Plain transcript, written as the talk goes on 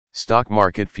Stock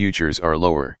market futures are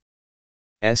lower.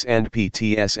 S&P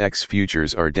TSX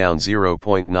futures are down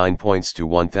 0.9 points to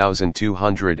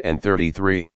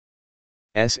 1,233.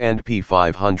 S&P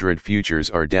 500 futures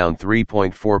are down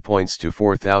 3.4 points to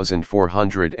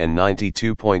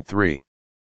 4,492.3.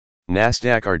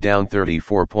 Nasdaq are down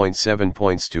 34.7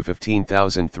 points to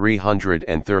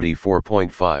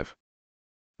 15,334.5.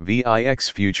 VIX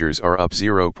futures are up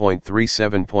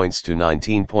 0.37 points to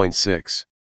 19.6.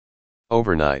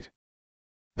 Overnight,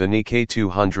 the Nikkei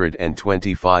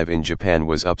 225 in Japan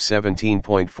was up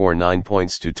 17.49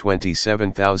 points to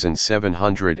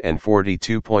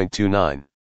 27,742.29.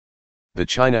 The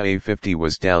China A50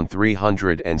 was down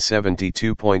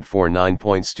 372.49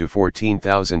 points to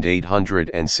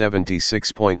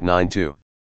 14,876.92.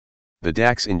 The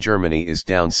DAX in Germany is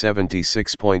down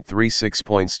 76.36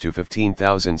 points to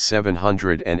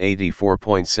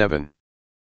 15,784.7.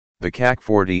 The CAC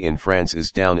 40 in France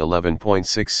is down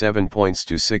 11.67 points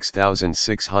to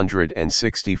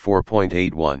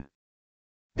 6,664.81.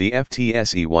 The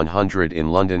FTSE 100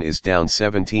 in London is down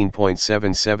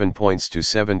 17.77 points to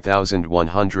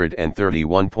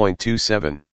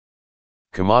 7,131.27.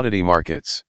 Commodity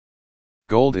markets.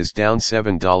 Gold is down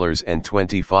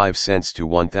 $7.25 to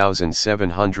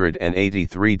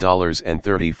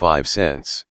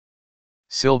 $1,783.35.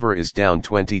 Silver is down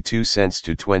 22 cents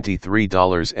to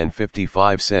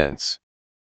 $23.55.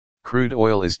 Crude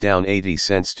oil is down 80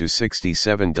 cents to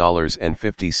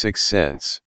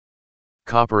 $67.56.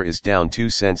 Copper is down 2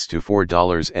 cents to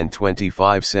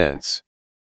 $4.25.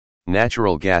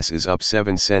 Natural gas is up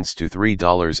 7 cents to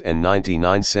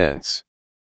 $3.99.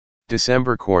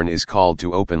 December corn is called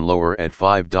to open lower at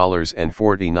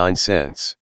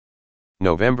 $5.49.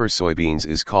 November soybeans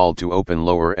is called to open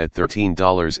lower at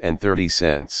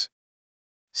 $13.30.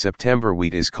 September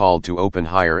wheat is called to open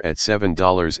higher at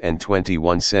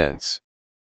 $7.21.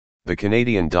 The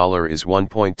Canadian dollar is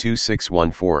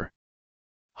 1.2614.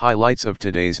 Highlights of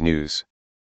today's news.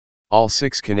 All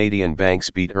 6 Canadian banks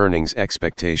beat earnings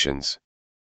expectations.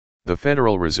 The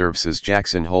Federal Reserve's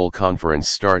Jackson Hole Conference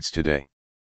starts today.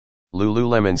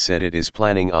 Lululemon said it is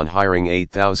planning on hiring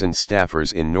 8,000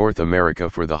 staffers in North America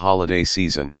for the holiday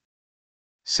season.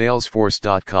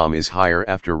 Salesforce.com is higher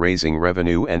after raising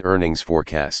revenue and earnings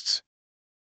forecasts.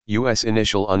 U.S.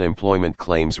 initial unemployment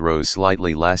claims rose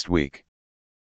slightly last week.